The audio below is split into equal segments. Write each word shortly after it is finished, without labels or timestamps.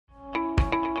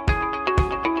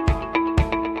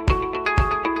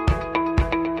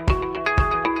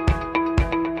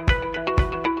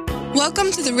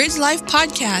Welcome to the Ridge Life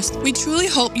Podcast. We truly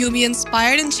hope you'll be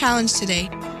inspired and challenged today.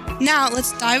 Now,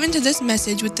 let's dive into this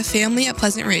message with the family at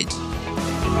Pleasant Ridge.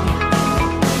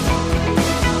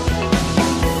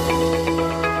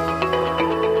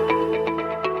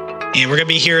 And we're going to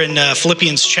be here in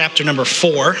Philippians chapter number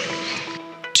 4.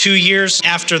 2 years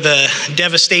after the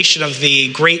devastation of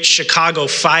the Great Chicago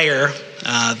Fire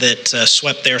that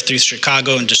swept there through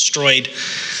Chicago and destroyed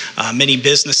many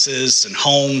businesses and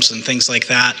homes and things like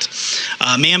that.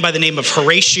 A man by the name of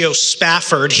Horatio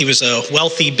Spafford, he was a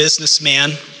wealthy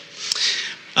businessman,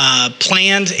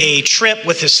 planned a trip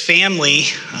with his family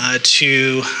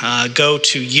to go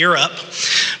to Europe,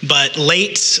 but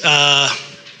late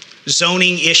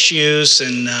zoning issues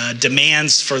and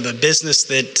demands for the business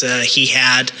that he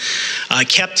had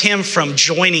kept him from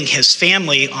joining his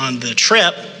family on the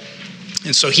trip.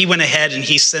 And so he went ahead and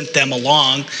he sent them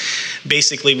along,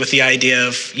 basically with the idea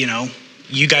of,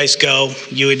 you guys go,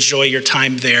 you enjoy your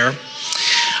time there.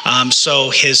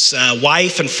 So his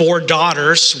wife and 4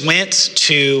 daughters went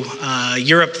to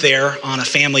Europe there on a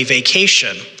family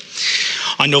vacation.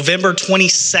 On November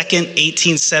 22nd,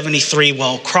 1873,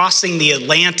 while crossing the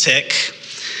Atlantic,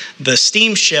 the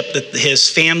steamship that his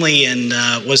family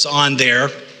was on there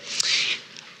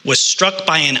was struck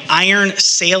by an iron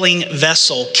sailing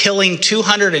vessel, killing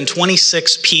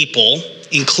 226 people,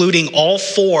 including all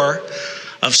 4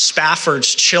 of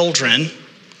Spafford's children.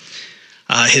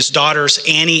 His daughters,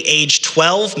 Annie, age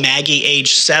 12, Maggie,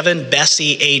 age 7,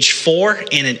 Bessie, age 4,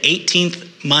 and an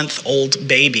 18-month-old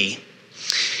baby.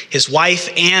 His wife,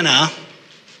 Anna,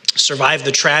 survived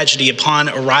the tragedy. Upon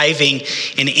arriving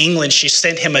in England, she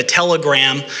sent him a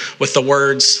telegram with the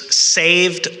words,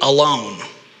 "Saved alone."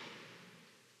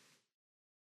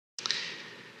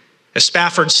 As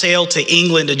Spafford sailed to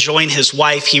England to join his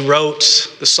wife, he wrote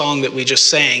the song that we just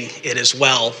sang, "It Is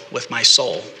Well With My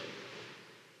Soul."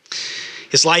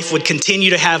 His life would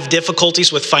continue to have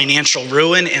difficulties with financial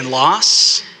ruin and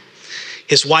loss.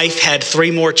 His wife had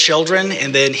 3 more children,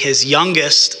 and then his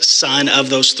youngest son of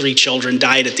those 3 children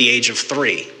died at the age of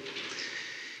 3.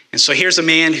 And so here's a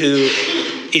man who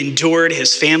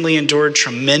his family endured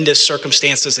tremendous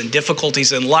circumstances and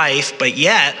difficulties in life, but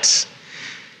yet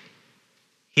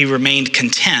he remained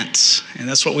content. And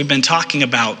that's what we've been talking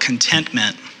about,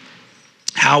 contentment.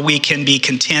 How we can be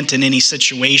content in any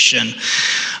situation.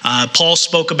 Paul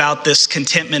spoke about this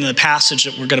contentment in the passage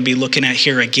that we're going to be looking at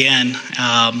here again.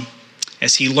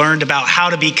 As he learned about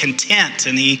how to be content.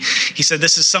 And he said,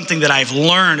 this is something that I've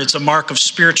learned. It's a mark of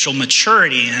spiritual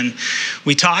maturity. And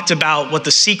we talked about what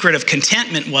the secret of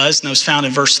contentment was, and it was found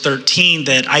in verse 13,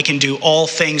 that I can do all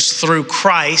things through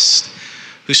Christ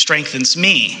who strengthens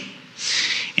me.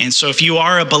 And so if you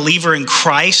are a believer in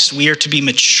Christ, we are to be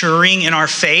maturing in our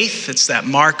faith. It's that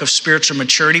mark of spiritual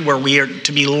maturity where we are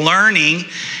to be learning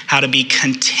how to be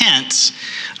content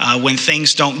when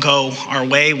things don't go our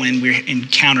way, when we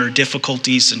encounter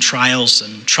difficulties and trials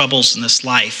and troubles in this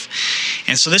life.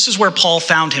 And so this is where Paul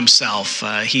found himself.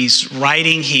 He's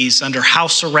writing, he's under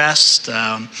house arrest.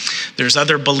 There's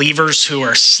other believers who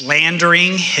are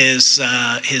slandering his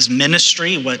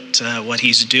ministry, what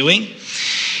he's doing.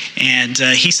 And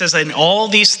he says, in all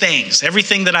these things,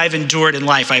 everything that I've endured in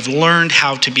life, I've learned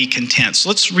how to be content. So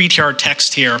let's read our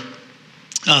text here,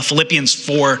 Philippians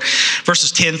 4,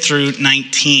 verses 10 through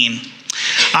 19.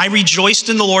 I rejoiced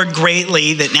in the Lord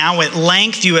greatly that now at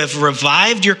length you have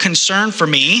revived your concern for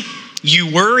me.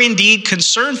 You were indeed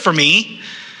concerned for me,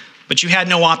 but you had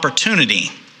no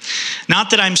opportunity. Not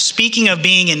that I'm speaking of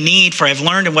being in need, for I've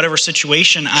learned in whatever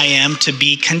situation I am to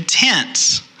be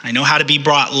content. I know how to be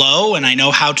brought low, and I know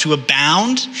how to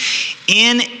abound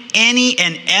in any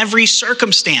and every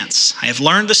circumstance. I have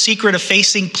learned the secret of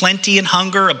facing plenty and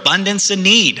hunger, abundance and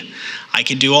need. I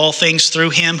can do all things through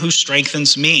him who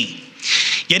strengthens me.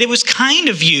 Yet it was kind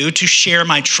of you to share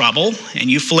my trouble, and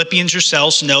you Philippians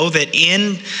yourselves know that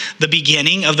in the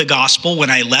beginning of the gospel,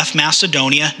 when I left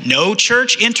Macedonia, no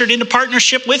church entered into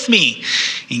partnership with me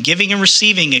in giving and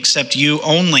receiving except you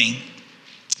only.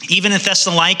 Even in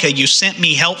Thessalonica, you sent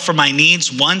me help for my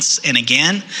needs once and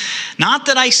again. Not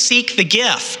that I seek the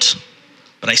gift,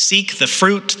 but I seek the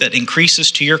fruit that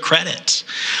increases to your credit.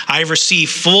 I have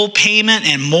received full payment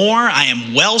and more. I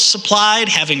am well supplied,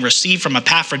 having received from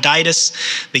Epaphroditus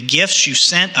the gifts you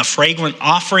sent, a fragrant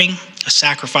offering, a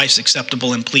sacrifice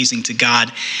acceptable and pleasing to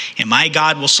God. And my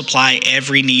God will supply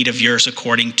every need of yours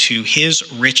according to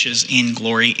his riches in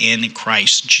glory in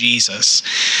Christ Jesus.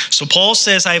 So Paul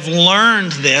says, I've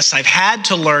learned this. I've had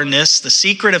to learn this, the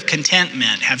secret of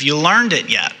contentment. Have you learned it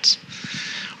yet?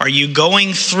 Are you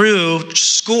going through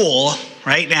school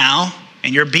right now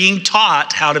and you're being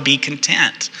taught how to be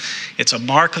content. It's a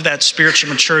mark of that spiritual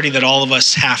maturity that all of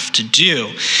us have to do.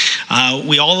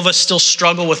 All of us still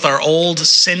struggle with our old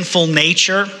sinful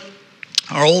nature,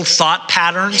 our old thought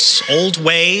patterns, old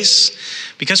ways,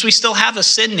 because we still have a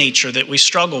sin nature that we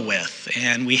struggle with.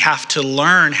 And we have to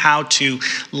learn how to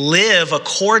live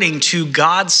according to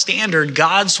God's standard,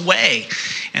 God's way.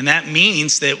 And that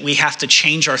means that we have to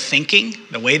change our thinking,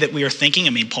 the way that we are thinking. I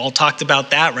mean, Paul talked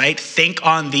about that, right? Think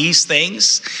on these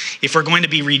things. If we're going to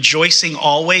be rejoicing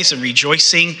always, and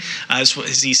rejoicing as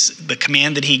the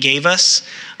command that he gave us,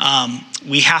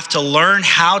 we have to learn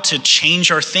how to change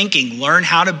our thinking, learn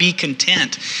how to be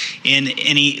content in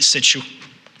any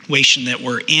situation that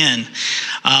we're in.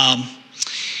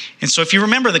 And so if you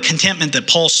remember, the contentment that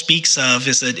Paul speaks of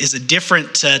is a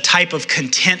different type of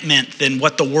contentment than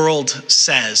what the world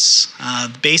says.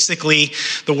 Basically,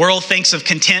 the world thinks of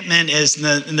contentment as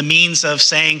the means of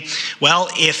saying, well,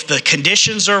 if the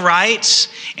conditions are right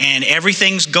and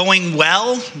everything's going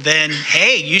well, then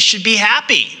hey, you should be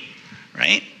happy,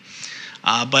 right?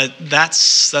 But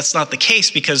that's not the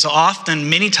case, because often,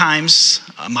 many times,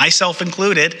 myself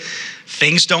included,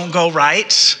 things don't go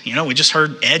right. You know, we just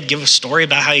heard Ed give a story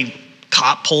about how a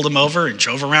cop pulled him over and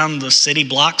drove around the city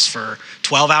blocks for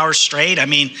 12 hours straight. I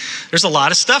mean, there's a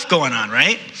lot of stuff going on,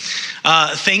 right?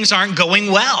 Things aren't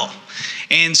going well.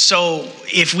 And so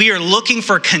if we are looking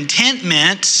for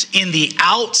contentment in the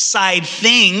outside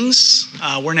things,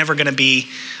 we're never going to be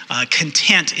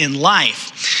content in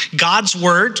life. God's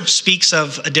word speaks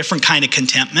of a different kind of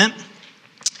contentment.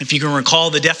 If you can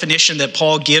recall, the definition that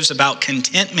Paul gives about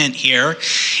contentment here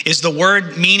is the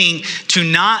word meaning to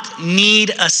not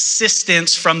need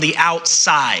assistance from the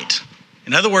outside.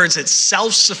 In other words, it's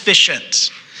self-sufficient.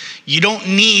 You don't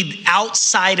need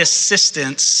outside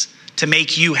assistance to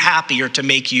make you happy or to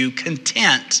make you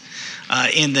content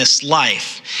in this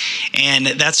life. And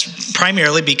that's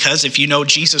primarily because if you know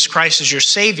Jesus Christ as your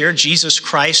Savior, Jesus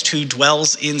Christ who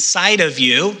dwells inside of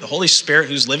you, the Holy Spirit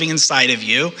who's living inside of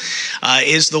you,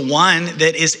 is the one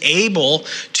that is able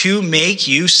to make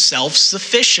you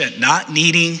self-sufficient, not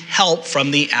needing help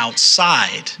from the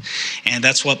outside. And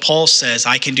that's what Paul says,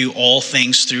 I can do all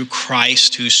things through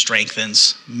Christ who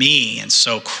strengthens me. And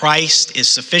so Christ is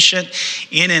sufficient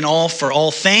in and all for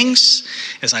all things.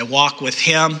 As I walk with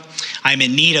him, I'm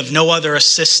in need of no other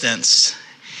assistance.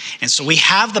 And so we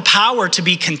have the power to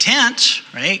be content,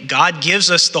 right? God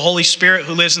gives us the Holy Spirit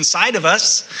who lives inside of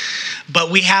us, but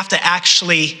we have to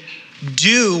actually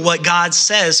do what God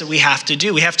says that we have to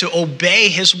do. We have to obey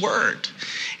his word.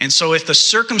 And so if the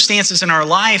circumstances in our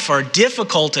life are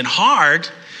difficult and hard,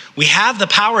 we have the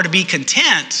power to be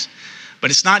content. But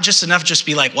it's not just enough just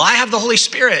be like, well, I have the Holy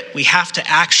Spirit. We have to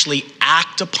actually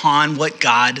act upon what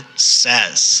God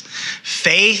says.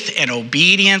 Faith and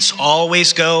obedience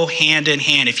always go hand in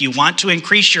hand. If you want to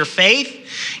increase your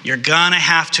faith, you're going to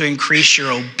have to increase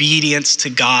your obedience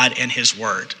to God and his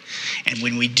word. And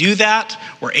when we do that,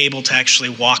 we're able to actually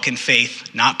walk in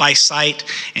faith, not by sight,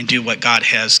 and do what God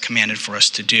has commanded for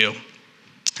us to do.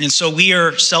 And so we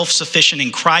are self-sufficient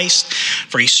in Christ,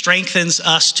 for he strengthens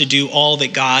us to do all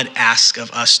that God asks of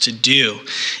us to do.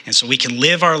 And so we can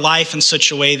live our life in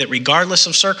such a way that regardless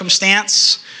of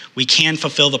circumstance, we can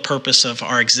fulfill the purpose of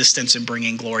our existence in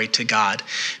bringing glory to God.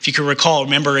 If you can recall,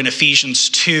 remember in Ephesians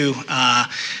 2,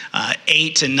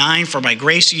 8 and 9, for by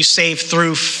grace you saved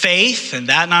through faith, and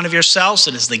that not of yourselves,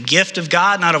 it is the gift of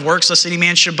God, not of works, lest any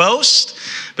man should boast.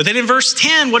 But then in verse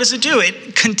 10, what does it do?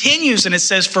 It continues and it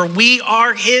says, for we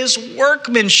are his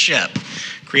workmanship,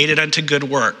 created unto good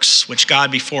works, which God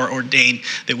before ordained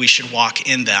that we should walk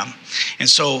in them. And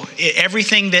so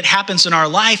everything that happens in our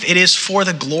life, it is for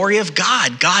the glory of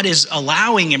God. God is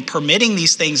allowing and permitting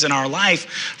these things in our life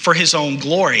for his own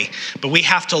glory. But we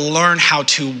have to learn how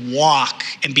to walk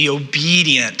and be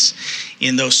obedient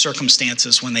in those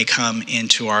circumstances when they come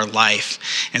into our life.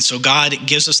 And so God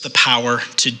gives us the power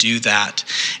to do that.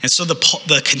 And so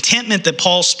the contentment that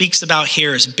Paul speaks about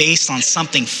here is based on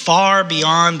something far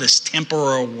beyond this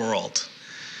temporal world.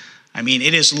 I mean,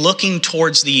 it is looking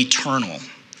towards the eternal.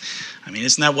 I mean,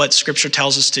 isn't that what Scripture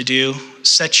tells us to do?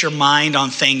 Set your mind on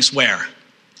things where?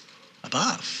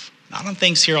 Above, not on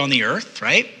things here on the earth,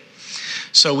 right?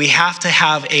 So we have to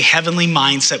have a heavenly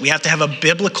mindset. We have to have a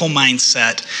biblical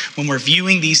mindset when we're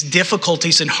viewing these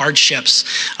difficulties and hardships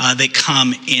that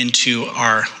come into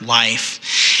our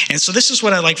life. And so this is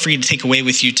what I'd like for you to take away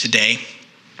with you today.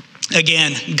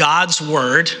 Again, God's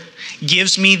word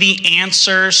gives me the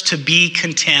answers to be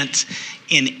content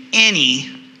in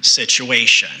any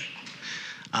situation.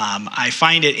 I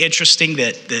find it interesting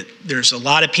that there's a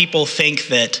lot of people think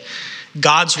that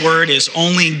God's word is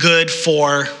only good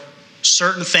for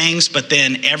certain things, but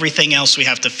then everything else we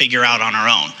have to figure out on our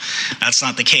own. That's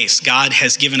not the case. God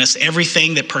has given us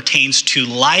everything that pertains to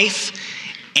life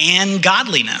and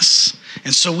godliness.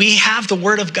 And so we have the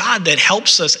Word of God that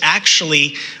helps us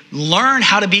actually learn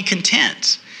how to be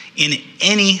content in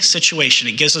any situation.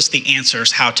 It gives us the answers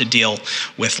how to deal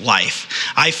with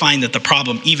life. I find that the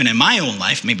problem, even in my own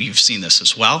life, maybe you've seen this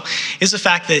as well, is the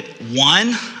fact that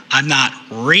one, I'm not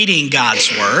reading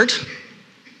God's Word,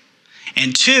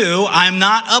 and two, I'm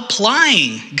not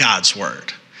applying God's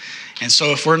Word. And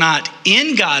so if we're not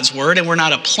in God's Word and we're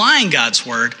not applying God's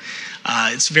Word,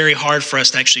 it's very hard for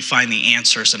us to actually find the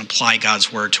answers and apply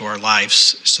God's Word to our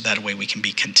lives so that way we can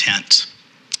be content.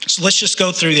 So let's just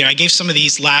go through there. I gave some of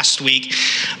these last week.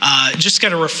 Just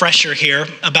got a refresher here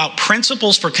about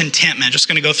principles for contentment. Just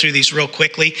going to go through these real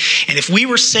quickly. And if we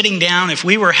were sitting down, if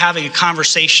we were having a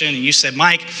conversation and you said,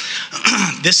 Mike,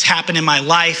 this happened in my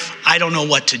life. I don't know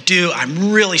what to do.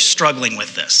 I'm really struggling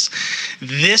with this.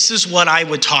 This is what I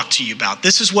would talk to you about.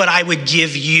 This is what I would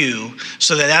give you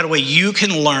so that way you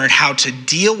can learn how to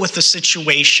deal with the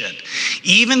situation,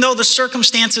 even though the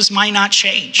circumstances might not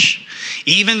change.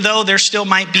 Even though there still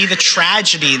might be the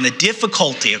tragedy and the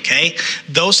difficulty, okay?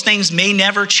 Those things may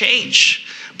never change.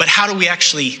 But how do we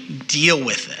actually deal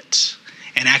with it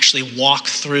and actually walk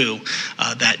through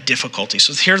that difficulty?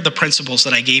 So here are the principles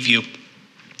that I gave you.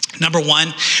 Number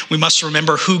one, we must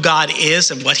remember who God is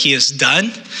and what he has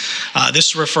done.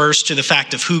 This refers to the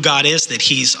fact of who God is, that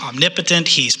he's omnipotent,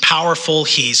 he's powerful,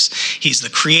 he's the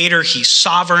creator, he's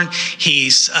sovereign,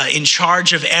 he's in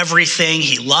charge of everything,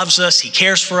 he loves us, he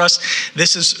cares for us.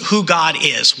 This is who God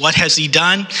is. What has he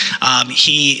done?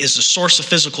 He is the source of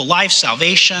physical life,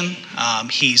 salvation.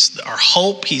 He's our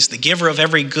hope. He's the giver of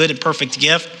every good and perfect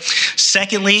gift.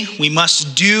 Secondly, we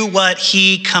must do what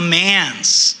he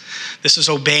commands. This is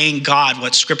obeying God,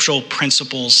 what scriptural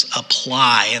principles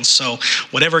apply. And so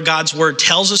whatever God's word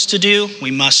tells us to do,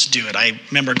 we must do it. I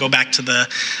remember, go back to the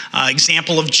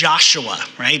example of Joshua,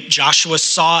 right? Joshua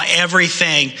saw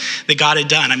everything that God had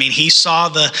done. I mean, he saw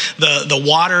the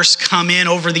waters come in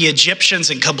over the Egyptians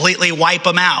and completely wipe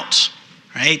them out,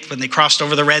 right? When they crossed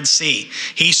over the Red Sea.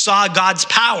 He saw God's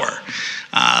power.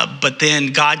 But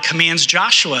then God commands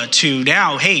Joshua to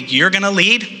now, hey, you're going to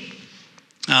lead.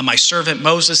 My servant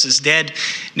Moses is dead.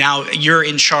 Now you're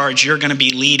in charge. You're going to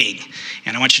be leading.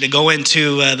 And I want you to go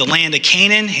into the land of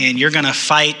Canaan, and you're going to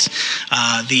fight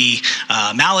the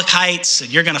Amalekites,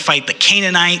 and you're going to fight the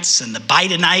Canaanites and the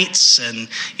Bidenites and,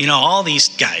 all these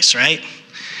guys, right?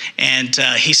 And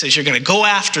he says, you're going to go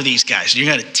after these guys.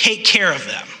 You're going to take care of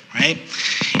them, right?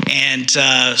 And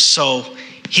so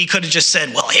he could have just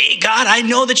said, well, hey, God, I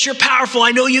know that you're powerful.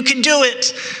 I know you can do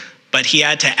it. But he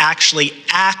had to actually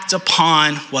act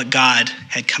upon what God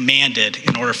had commanded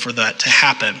in order for that to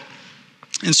happen.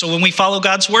 And so when we follow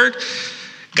God's word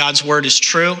is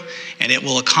true, and it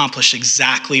will accomplish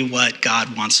exactly what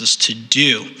God wants us to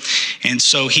do. And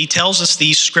so he tells us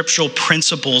these scriptural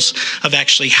principles of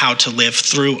actually how to live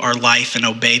through our life and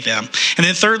obey them. And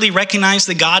then thirdly, recognize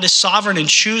that God is sovereign and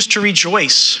choose to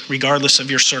rejoice regardless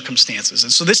of your circumstances.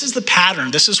 And so this is the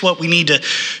pattern. This is what we need to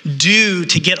do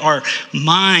to get our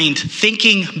mind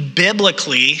thinking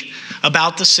biblically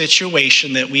about the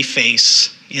situation that we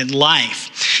face in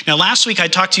life. Now, last week I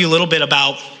talked to you a little bit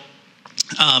about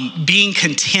being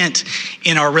content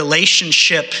in our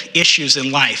relationship issues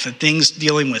in life, and things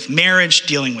dealing with marriage,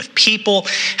 dealing with people.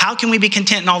 How can we be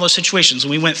content in all those situations?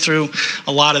 We went through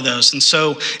a lot of those. And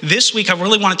so this week, I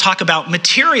really want to talk about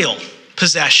material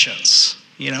possessions.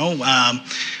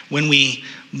 When we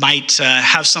might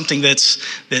have something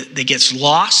that gets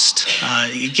lost,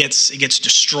 it gets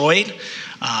destroyed.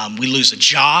 We lose a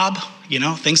job,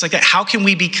 things like that. How can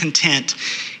we be content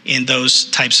in those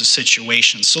types of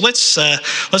situations? So let's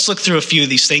look through a few of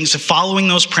these things. Following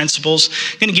those principles,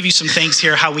 I'm going to give you some things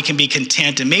here how we can be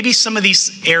content. And maybe some of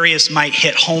these areas might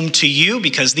hit home to you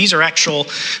because these are actual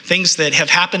things that have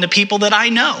happened to people that I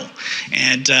know.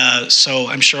 And so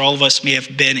I'm sure all of us may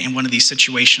have been in one of these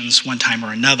situations one time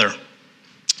or another.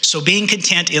 So being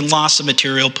content in loss of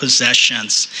material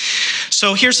possessions.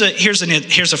 So here's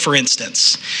a for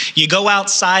instance. You go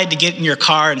outside to get in your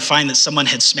car and find that someone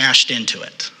had smashed into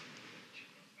it.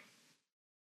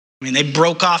 I mean, they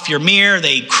broke off your mirror,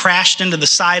 they crashed into the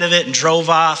side of it and drove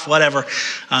off, whatever.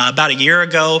 About a year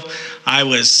ago, I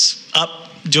was up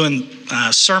doing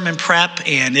sermon prep,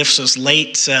 and this was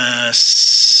late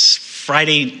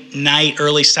Friday night,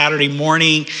 early Saturday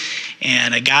morning,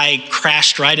 and a guy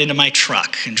crashed right into my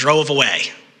truck and drove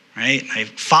away. right? I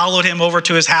followed him over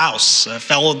to his house,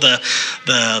 followed the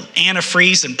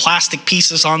antifreeze and plastic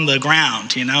pieces on the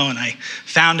ground, and I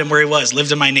found him where he was,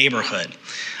 lived in my neighborhood.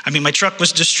 I mean, my truck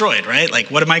was destroyed, right? Like,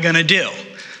 what am I going to do?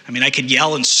 I mean, I could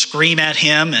yell and scream at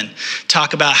him and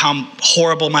talk about how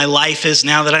horrible my life is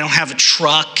now that I don't have a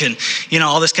truck and,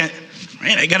 all this kind of,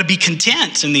 right? I got to be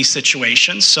content in these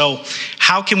situations. So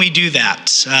how can we do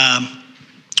that?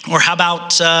 Or how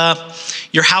about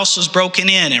your house was broken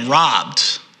in and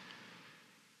robbed?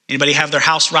 Anybody have their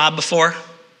house robbed before?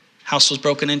 House was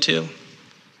broken into?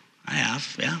 I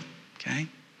have, yeah, okay.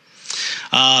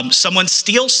 Someone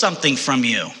steals something from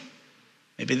you.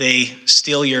 Maybe they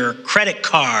steal your credit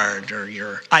card or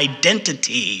your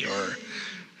identity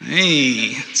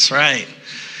hey, that's right.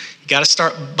 You got to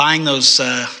start buying those,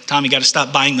 Tom, you got to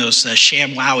stop buying those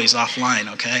sham wowies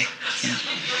offline, okay? Yeah.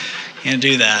 Can't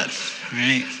do that,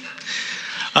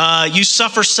 right? You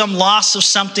suffer some loss of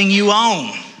something you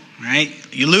own, right?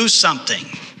 You lose something,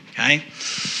 okay?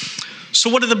 So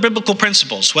what are the biblical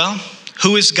principles? Well,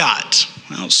 who is God?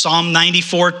 Well, Psalm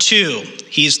 94:2,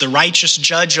 he's the righteous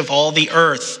judge of all the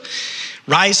earth.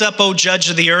 Rise up, O judge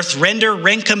of the earth, render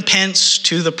recompense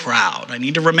to the proud. I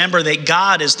need to remember that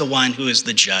God is the one who is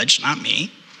the judge, not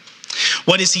me.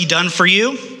 What has he done for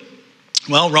you?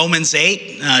 Well, Romans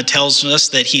 8 tells us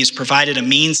that he has provided a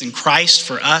means in Christ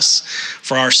for us,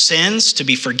 for our sins to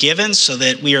be forgiven so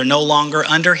that we are no longer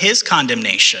under his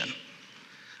condemnation.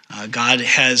 God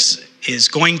is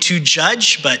going to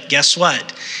judge, but guess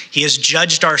what? He has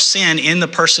judged our sin in the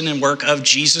person and work of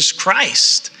Jesus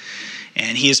Christ.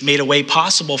 And he has made a way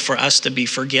possible for us to be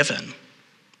forgiven.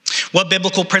 What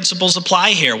biblical principles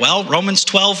apply here? Well, Romans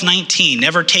 12:19,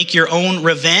 never take your own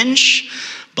revenge,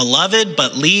 beloved,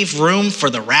 but leave room for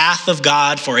the wrath of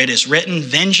God, for it is written,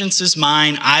 vengeance is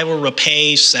mine, I will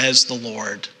repay, says the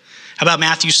Lord. How about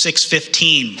Matthew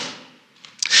 6:15?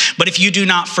 But if you do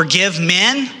not forgive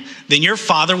men, then your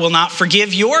Father will not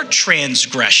forgive your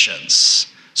transgressions.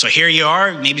 So here you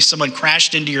are, maybe someone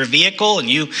crashed into your vehicle and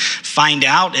you find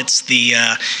out it's the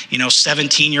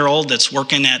 17-year-old that's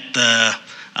working at the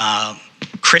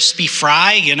Crispy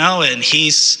Fry, and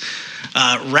he's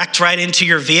wrecked right into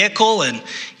your vehicle, and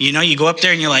you go up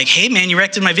there and you're like, hey man, you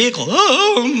wrecked in my vehicle.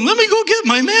 Oh, let me go get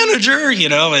my manager,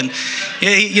 and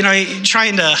you're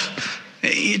trying to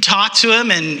talk to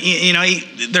him, and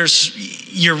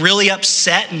you're really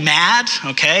upset and mad,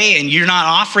 okay, and you're not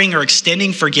offering or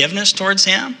extending forgiveness towards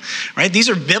him, right? These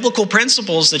are biblical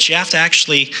principles that you have to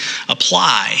actually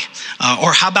apply.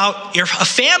 Or how about a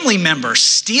family member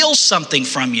steals something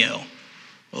from you?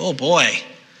 Oh boy,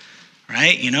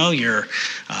 right? Your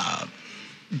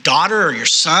daughter or your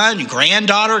son, your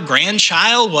granddaughter,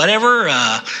 grandchild, whatever,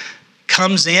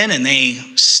 comes in and they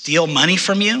steal money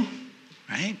from you,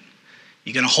 right?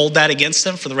 You going to hold that against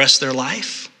them for the rest of their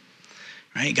life?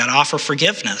 Right? You got to offer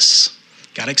forgiveness.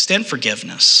 Got to extend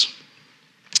forgiveness.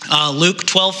 Luke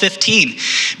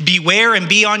 12:15, beware and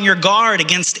be on your guard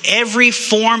against every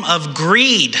form of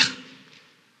greed.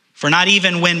 For not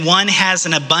even when one has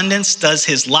an abundance does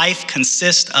his life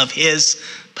consist of his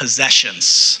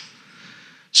possessions.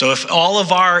 So if all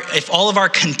of our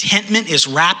contentment is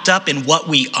wrapped up in what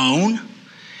we own,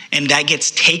 and that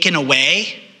gets taken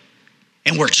away,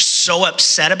 and we're just so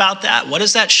upset about that, what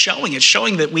is that showing? It's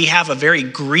showing that we have a very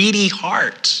greedy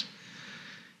heart.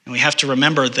 And we have to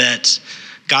remember that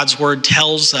God's word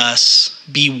tells us,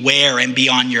 beware and be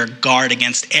on your guard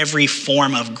against every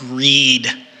form of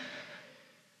greed.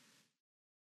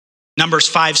 Numbers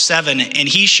 5:7, and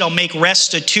he shall make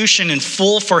restitution in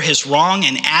full for his wrong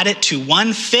and add it to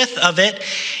 1/5 of it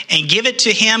and give it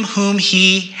to him whom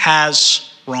he has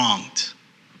wronged.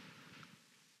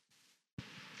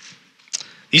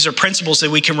 These are principles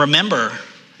that we can remember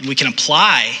and we can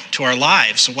apply to our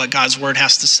lives and what God's word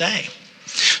has to say.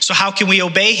 So how can we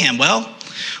obey him? Well,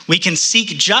 we can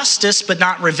seek justice but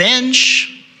not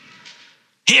revenge.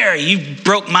 Here, you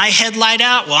broke my headlight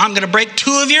out. Well, I'm going to break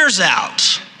 2 of yours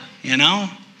out.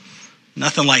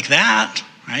 Nothing like that,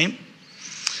 right?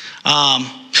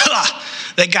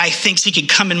 That guy thinks he can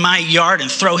come in my yard and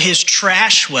throw his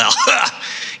trash. Well,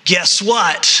 guess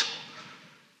what?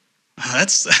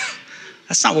 That's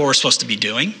not what we're supposed to be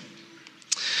doing.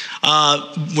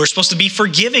 We're supposed to be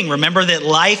forgiving. Remember that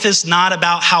life is not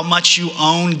about how much you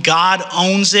own. God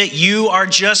owns it. You are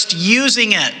just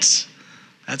using it.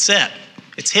 That's it.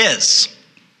 It's his.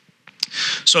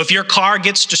 So if your car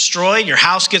gets destroyed, your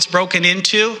house gets broken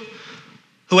into,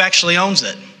 who actually owns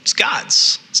it? It's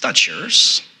God's. It's not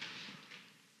yours.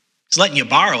 He's letting you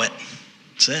borrow it.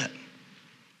 That's it.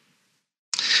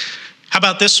 How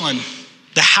about this one?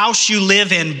 the house you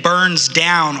live in burns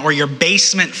down, or your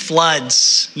basement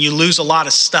floods, you lose a lot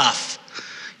of stuff.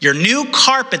 Your new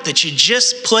carpet that you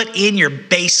just put in your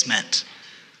basement.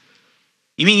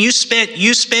 You mean you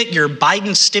spent your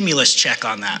Biden stimulus check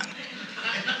on that,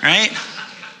 right?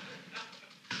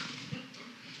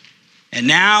 And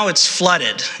now it's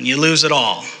flooded and you lose it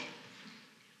all.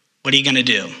 What are you going to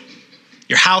do?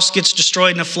 Your house gets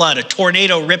destroyed in a flood. A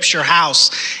tornado rips your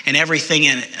house and everything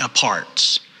in it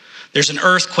apart. There's an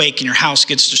earthquake and your house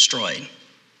gets destroyed.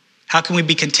 How can we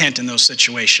be content in those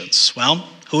situations? Well,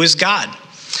 who is God?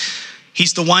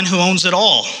 He's the one who owns it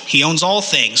all. He owns all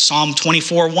things. Psalm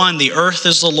 24:1, the earth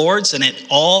is the Lord's and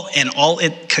all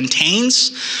it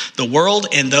contains, the world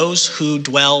and those who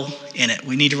dwell in it.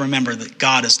 We need to remember that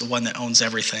God is the one that owns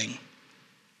everything.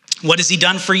 What has he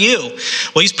done for you?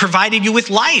 Well, he's provided you with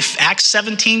life. Acts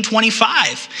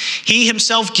 17:25. He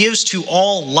himself gives to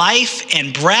all life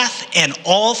and breath and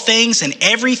all things and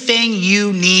everything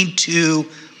you need to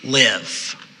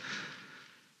live.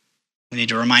 We need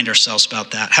to remind ourselves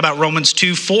about that. How about Romans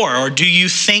 2:4? Or do you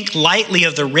think lightly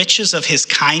of the riches of his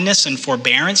kindness and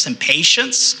forbearance and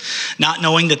patience, not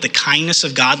knowing that the kindness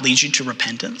of God leads you to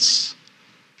repentance?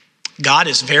 God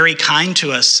is very kind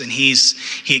to us, and he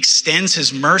extends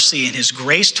his mercy and his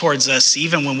grace towards us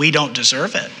even when we don't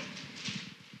deserve it.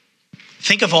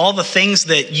 Think of all the things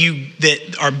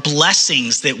that are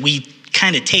blessings that we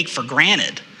kind of take for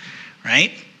granted,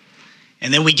 right?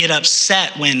 And then we get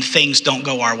upset when things don't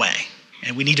go our way.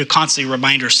 And we need to constantly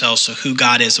remind ourselves of who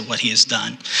God is and what he has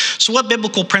done. So what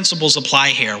biblical principles apply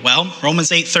here? Well,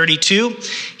 Romans 8:32,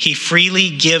 he freely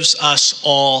gives us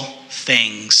all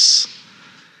things.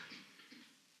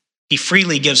 He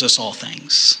freely gives us all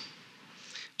things.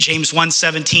 James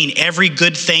 1:17, every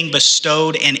good thing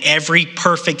bestowed and every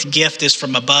perfect gift is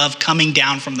from above, coming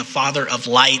down from the Father of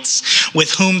lights,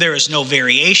 with whom there is no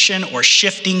variation or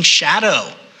shifting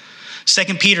shadow.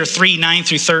 2 Peter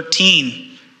 3:9-13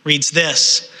 reads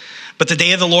this, but the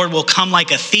day of the Lord will come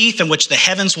like a thief, in which the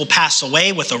heavens will pass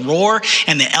away with a roar,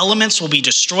 and the elements will be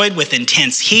destroyed with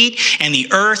intense heat, and the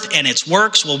earth and its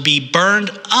works will be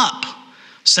burned up.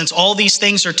 Since all these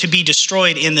things are to be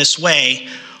destroyed in this way,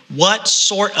 what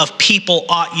sort of people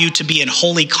ought you to be in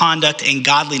holy conduct and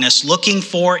godliness, looking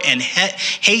for and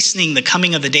hastening the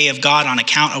coming of the day of God, on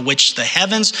account of which the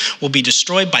heavens will be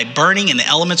destroyed by burning and the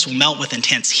elements will melt with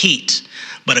intense heat?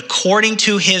 But according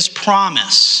to his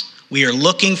promise, we are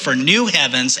looking for new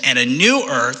heavens and a new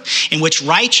earth in which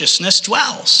righteousness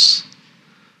dwells.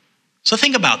 So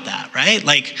think about that, right?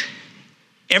 Like,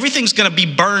 everything's going to be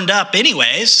burned up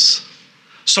anyways.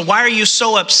 So why are you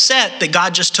so upset that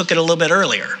God just took it a little bit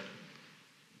earlier?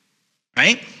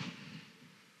 Right?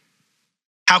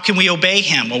 How can we obey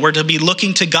him? Well, we're to be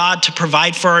looking to God to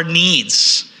provide for our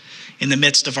needs in the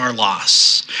midst of our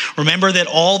loss. Remember that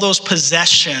all those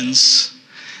possessions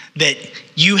that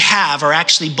you have are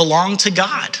actually belong to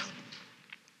God.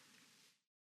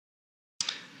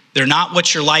 They're not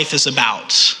what your life is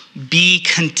about. Be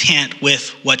content with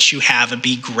what you have and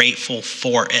be grateful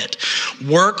for it.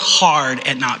 Work hard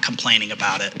at not complaining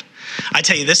about it. I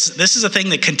tell you, this is a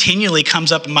thing that continually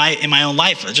comes up in my own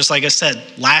life. Just like I said,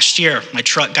 last year, my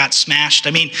truck got smashed.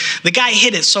 I mean, the guy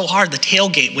hit it so hard, the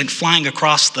tailgate went flying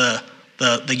across the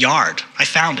yard. I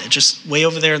found it just way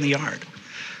over there in the yard.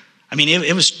 I mean,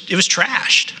 it was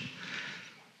trashed.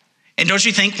 And don't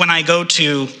you think when I go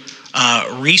to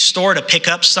Restore to pick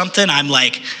up something, I'm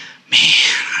like, man,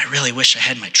 I really wish I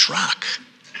had my truck.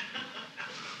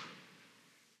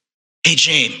 Hey,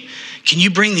 Jane, can you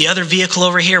bring the other vehicle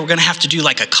over here? We're going to have to do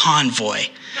like a convoy.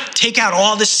 Take out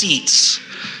all the seats,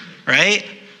 right?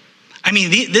 I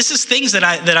mean, this is things that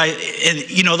I,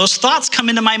 those thoughts come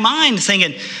into my mind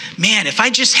thinking, man, if I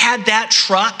just had that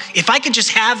truck, if I could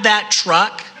just have that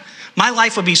truck, my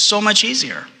life would be so much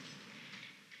easier.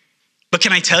 But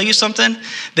can I tell you something?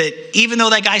 That even though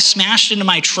that guy smashed into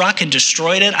my truck and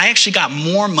destroyed it, I actually got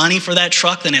more money for that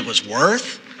truck than it was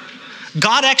worth.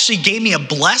 God actually gave me a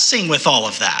blessing with all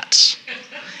of that.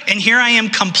 And here I am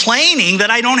complaining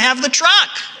that I don't have the truck.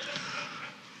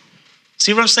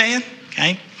 See what I'm saying?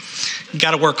 Okay. You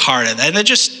got to work hard at that. And it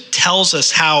just tells us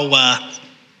how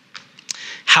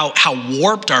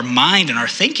warped our mind and our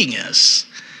thinking is.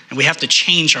 And we have to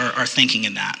change our thinking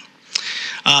in that.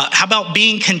 How about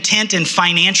being content in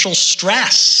financial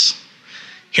stress?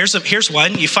 Here's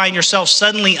one. You find yourself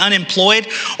suddenly unemployed,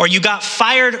 or you got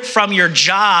fired from your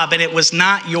job and it was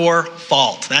not your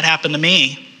fault. That happened to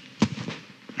me,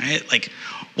 right? Like,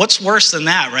 what's worse than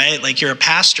that, right? Like, you're a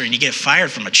pastor and you get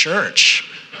fired from a church.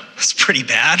 That's pretty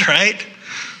bad, right?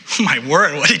 Oh my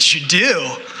word, what did you do?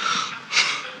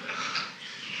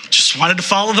 Just wanted to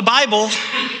follow the Bible.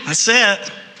 That's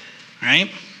it,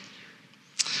 right?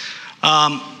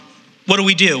 What do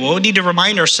we do? Well, we need to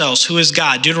remind ourselves, who is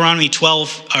God? Deuteronomy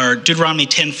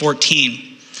 10:14.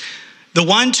 The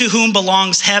one to whom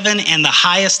belongs heaven and the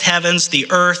highest heavens,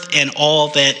 the earth and all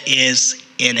that is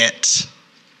in it.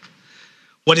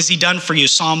 What has he done for you?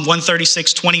 Psalm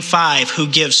 136:25, who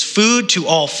gives food to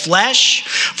all flesh,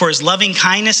 for his loving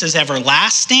kindness is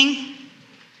everlasting.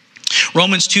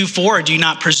 Romans 2:4, do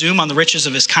not presume on the riches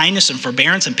of his kindness and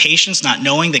forbearance and patience, not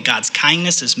knowing that God's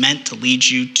kindness is meant to lead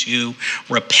you to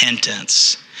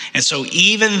repentance. And so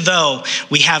even though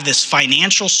we have this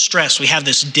financial stress, we have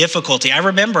this difficulty. I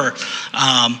remember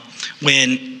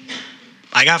when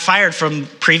I got fired from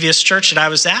previous church that I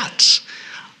was at.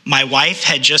 My wife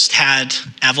had just had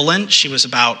Evelyn. She was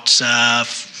about 3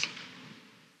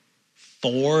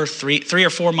 or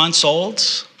 4 months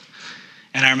old.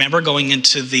 And I remember going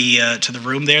into the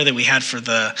room there that we had for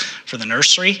the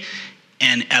nursery,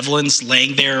 and Evelyn's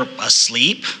laying there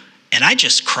asleep, and I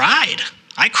just cried.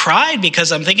 I cried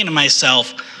because I'm thinking to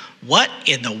myself, what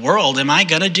in the world am I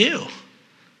going to do?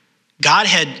 God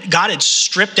had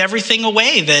stripped everything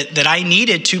away that I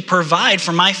needed to provide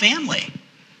for my family.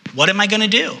 What am I going to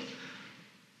do?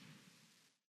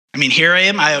 I mean, here I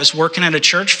am. I was working at a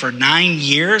church for 9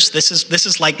 years. This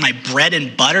is like my bread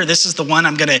and butter. This is the one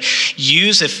I'm going to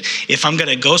use if I'm going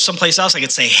to go someplace else. I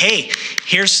could say, hey,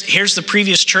 here's the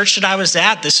previous church that I was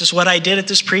at. This is what I did at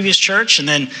this previous church. And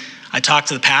then I talk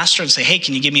to the pastor and say, hey,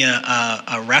 can you give me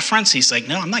a reference? He's like,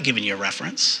 no, I'm not giving you a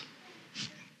reference.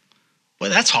 Well,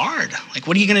 that's hard. Like,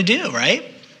 what are you going to do, right?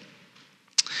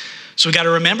 So we got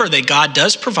to remember that God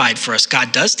does provide for us.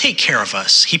 God does take care of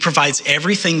us. He provides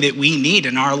everything that we need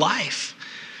in our life.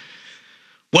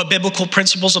 What biblical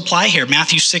principles apply here?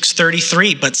 Matthew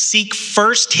 6:33, but seek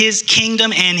first his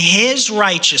kingdom and his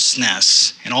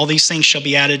righteousness, and all these things shall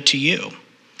be added to you.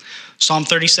 Psalm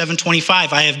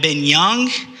 37:25, I have been young,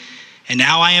 and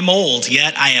now I am old,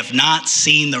 yet I have not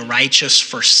seen the righteous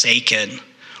forsaken,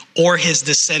 or his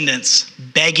descendants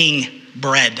begging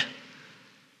bread.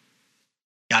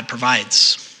 God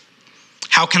provides.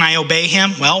 How can I obey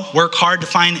him? Well, work hard to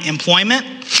find employment,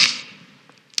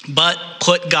 but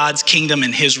put God's kingdom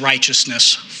and his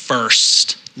righteousness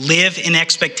first. Live in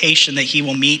expectation that he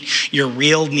will meet your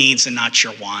real needs and not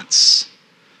your wants.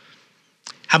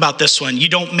 How about this one? You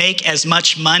don't make as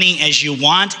much money as you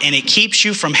want, and it keeps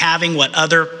you from having what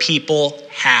other people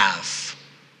have.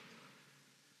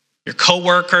 Your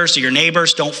coworkers or your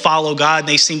neighbors don't follow God.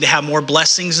 They seem to have more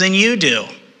blessings than you do.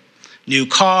 New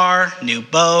car, new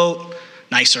boat,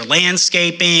 nicer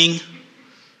landscaping,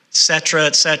 etc.,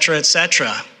 etc.,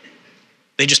 etc.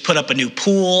 They just put up a new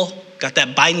pool, got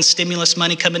that Biden stimulus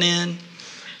money coming in,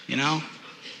 you know.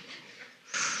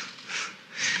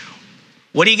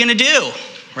 What are you going to do,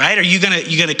 right? Are you going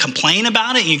to complain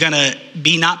about it? Are you going to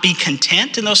not be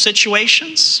content in those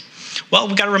situations? Well,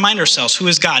 we've got to remind ourselves, who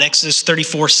is God? Exodus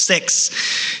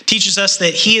 34:6 teaches us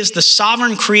that he is the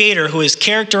sovereign creator who is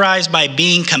characterized by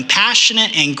being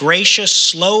compassionate and gracious,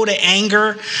 slow to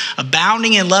anger,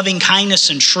 abounding in loving kindness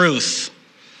and truth.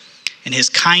 And his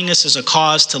kindness is a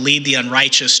cause to lead the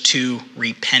unrighteous to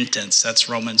repentance. That's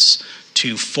Romans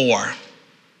 2:4.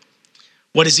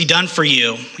 What has he done for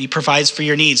you? He provides for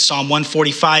your needs. Psalm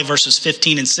 145, verses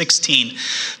 15 and 16.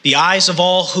 The eyes of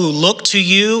all who look to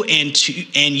you and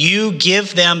you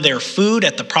give them their food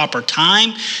at the proper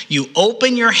time. You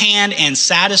open your hand and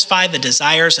satisfy the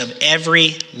desires of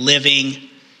every living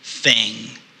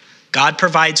thing. God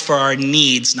provides for our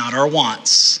needs, not our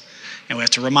wants. And we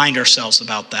have to remind ourselves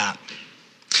about that.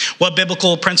 What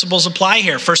biblical principles apply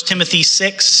here? 1 Timothy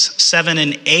 6:7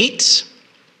 and 8.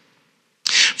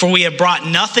 For we have brought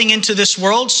nothing into this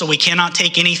world, so we cannot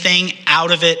take anything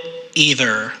out of it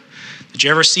either. Did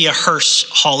you ever see a hearse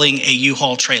hauling a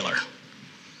U-Haul trailer?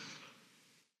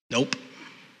 Nope.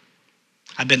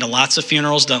 I've been to lots of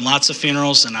funerals, done lots of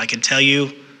funerals, and I can tell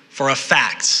you for a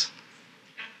fact,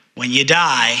 when you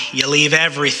die, you leave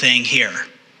everything here.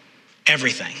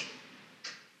 Everything.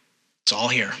 It's all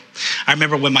here. I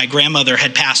remember when my grandmother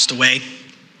had passed away,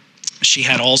 she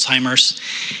had Alzheimer's.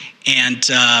 And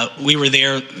we were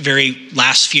there very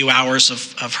last few hours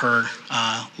of her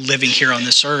living here on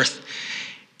this earth.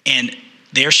 And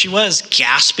there she was,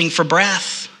 gasping for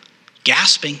breath,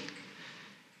 gasping.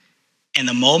 And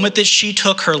the moment that she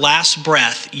took her last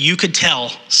breath, you could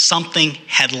tell something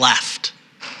had left.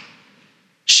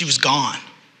 She was gone.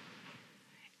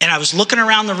 And I was looking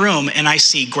around the room, and I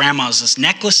see grandma's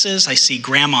necklaces, I see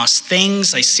grandma's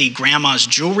things, I see grandma's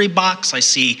jewelry box, I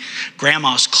see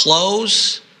grandma's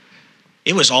clothes.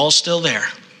 It was all still there,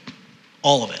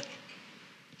 all of it.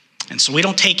 And so we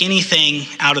don't take anything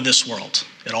out of this world.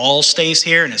 It all stays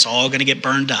here and it's all going to get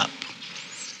burned up.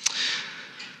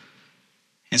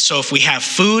 And so if we have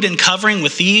food and covering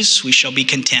with these, we shall be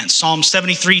content. Psalm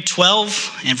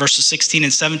 73:12 and verses 16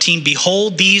 and 17.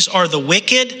 Behold, these are the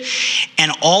wicked,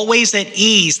 and always at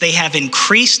ease. They have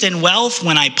increased in wealth.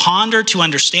 When I pondered to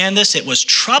understand this, it was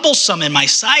troublesome in my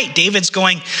sight. David's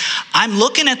going, I'm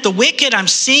looking at the wicked. I'm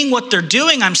seeing what they're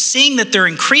doing. I'm seeing that they're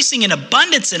increasing in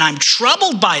abundance, and I'm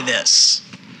troubled by this.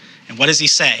 And what does he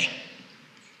say?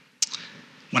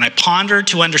 When I pondered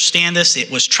to understand this, it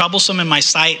was troublesome in my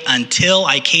sight until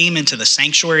I came into the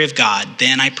sanctuary of God.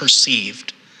 Then I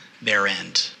perceived their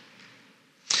end.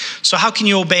 So how can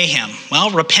you obey him?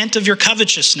 Well, repent of your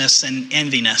covetousness and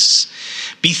enviness.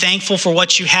 Be thankful for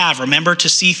what you have. Remember to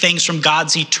see things from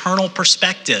God's eternal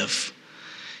perspective.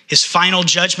 His final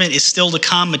judgment is still to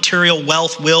come. Material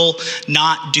wealth will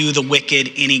not do the wicked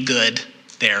any good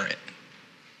there.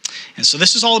 And so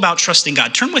this is all about trusting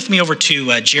God. Turn with me over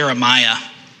to Jeremiah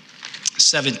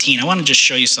 17. I want to just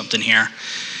show you something here.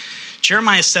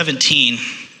 Jeremiah 17,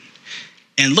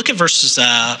 and look at verses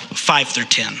 5 through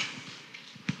 10.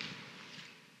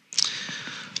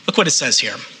 Look what it says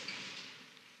here.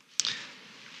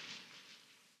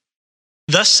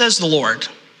 Thus says the Lord,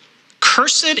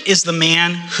 cursed is the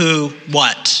man who,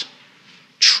 what?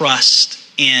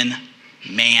 Trust in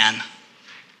man.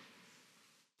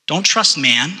 Don't trust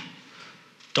man.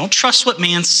 Don't trust what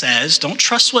man says. Don't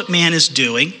trust what man is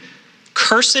doing.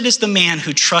 Cursed is the man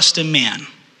who trusts in man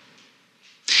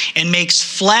and makes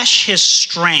flesh his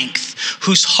strength,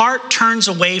 whose heart turns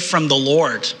away from the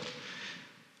Lord.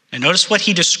 And notice what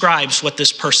he describes what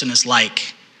this person is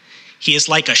like. He is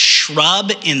like a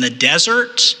shrub in the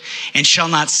desert and shall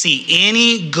not see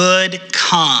any good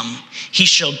come. He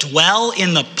shall dwell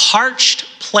in the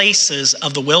parched places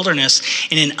of the wilderness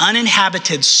in an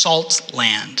uninhabited salt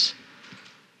land.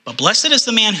 But blessed is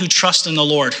the man who trusts in the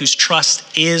Lord, whose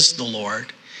trust is the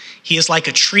Lord. He is like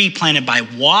a tree planted by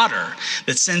water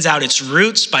that sends out its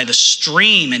roots by the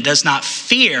stream and does not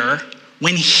fear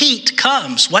when heat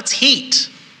comes. What's heat?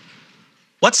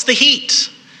 What's the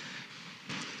heat?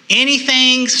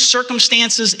 Anything,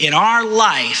 circumstances in our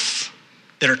life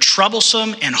that are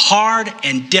troublesome and hard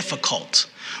and difficult.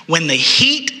 When the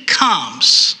heat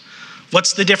comes,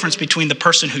 what's the difference between the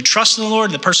person who trusts in the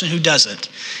Lord and the person who doesn't?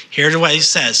 Here's what he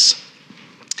says.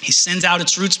 He sends out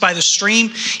its roots by the stream.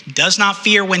 He does not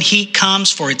fear when heat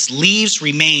comes, for its leaves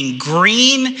remain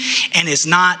green and is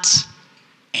not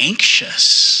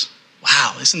anxious.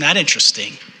 Wow, isn't that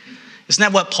interesting? Isn't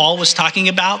that what Paul was talking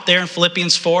about there in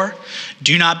Philippians 4?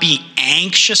 Do not be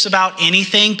anxious about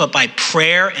anything, but by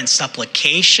prayer and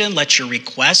supplication, let your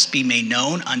requests be made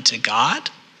known unto God.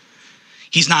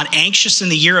 He's not anxious in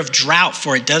the year of drought,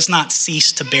 for it does not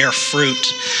cease to bear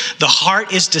fruit. The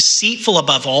heart is deceitful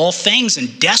above all things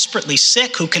and desperately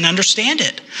sick. Who can understand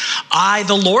it? I,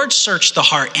 the Lord, search the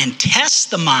heart and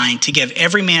test the mind to give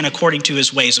every man according to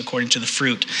his ways, according to the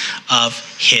fruit of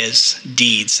his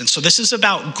deeds. And so this is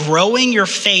about growing your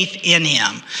faith in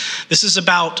him. This is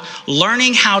about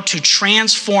learning how to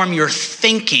transform your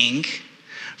thinking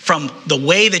from the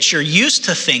way that you're used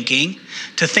to thinking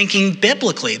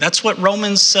biblically. That's what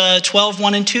Romans 12,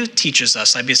 1 and 2 teaches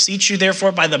us. I beseech you,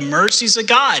 therefore, by the mercies of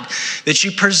God, that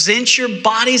you present your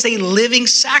bodies a living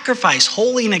sacrifice,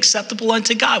 holy and acceptable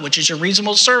unto God, which is your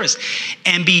reasonable service,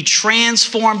 and be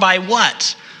transformed by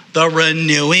what? The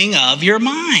renewing of your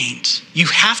mind. You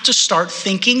have to start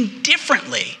thinking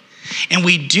differently. And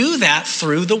we do that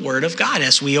through the Word of God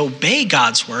as we obey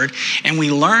God's Word and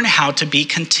we learn how to be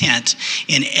content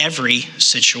in every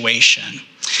situation.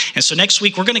 And so next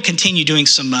week, we're going to continue doing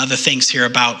some other things here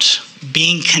about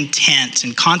being content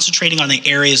and concentrating on the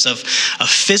areas of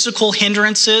physical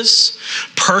hindrances,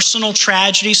 personal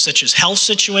tragedies such as health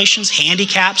situations,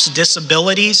 handicaps,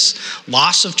 disabilities,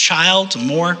 loss of child, and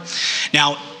more.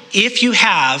 Now, if you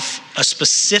have a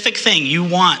specific thing you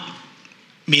want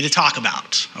me to talk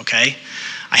about, okay?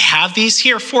 I have these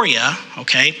here for you,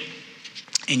 okay?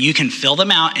 And you can fill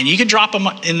them out and you can drop them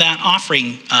in that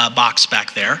offering box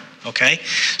back there, okay?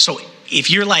 So if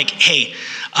you're like, hey,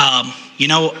 I'm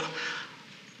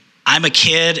a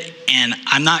kid and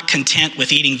I'm not content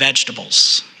with eating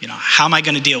vegetables, how am I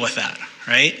going to deal with that,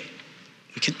 right?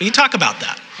 We can talk about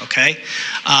that, okay?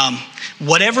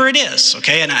 Whatever it is,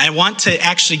 okay? And I want to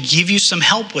actually give you some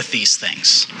help with these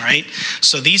things, all right?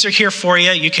 So these are here for you.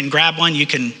 You can grab one. You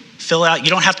can fill out. You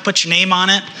don't have to put your name on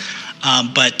it,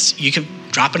 but you can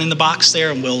drop it in the box there,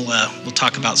 and we'll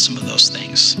talk about some of those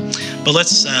things. But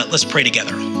let's pray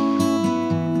together.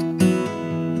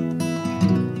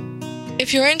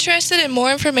 If you're interested in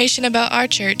more information about our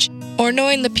church or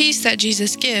knowing the peace that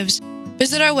Jesus gives,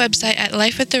 visit our website at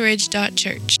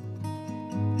lifeattheridge.church.